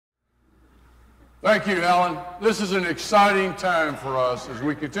Thank you, Alan. This is an exciting time for us as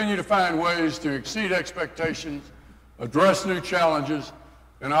we continue to find ways to exceed expectations, address new challenges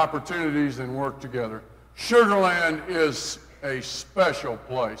and opportunities, and work together. Sugar Land is a special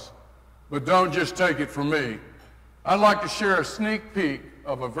place, but don't just take it from me. I'd like to share a sneak peek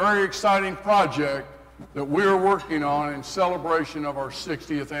of a very exciting project that we're working on in celebration of our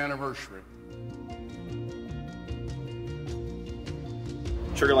 60th anniversary.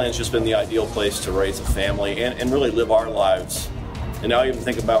 Sugar Land's just been the ideal place to raise a family and really live our lives. And now I even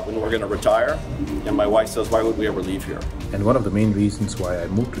think about when we're going to retire, and my wife says, why would we ever leave here? And one of the main reasons why I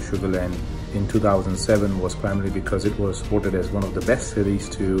moved to Sugar Land in 2007 was primarily because it was voted as one of the best cities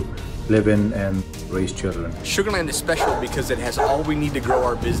to live in and raise children. Sugar Land is special because it has all we need to grow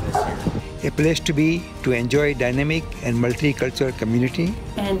our business here. A place to be, to enjoy dynamic and multicultural community.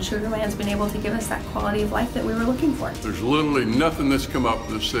 And Sugar Land's been able to give us that quality of life that we were looking for. There's literally nothing that's come up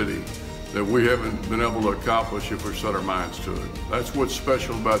in the city that we haven't been able to accomplish if we set our minds to it. That's what's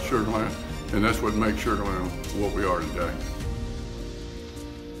special about Sugar Land, and that's what makes Sugar Land what we are today.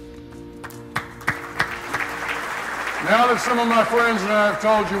 Now that some of my friends and I have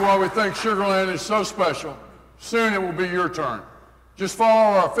told you why we think Sugar Land is so special, soon it will be your turn. Just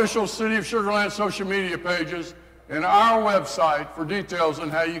follow our official City of Sugar Land social media pages and our website for details on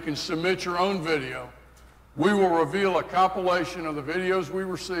how you can submit your own video. We will reveal a compilation of the videos we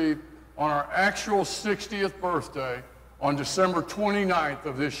received on our actual 60th birthday on December 29th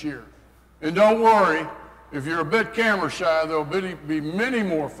of this year. And don't worry, if you're a bit camera shy, there'll be many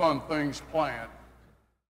more fun things planned.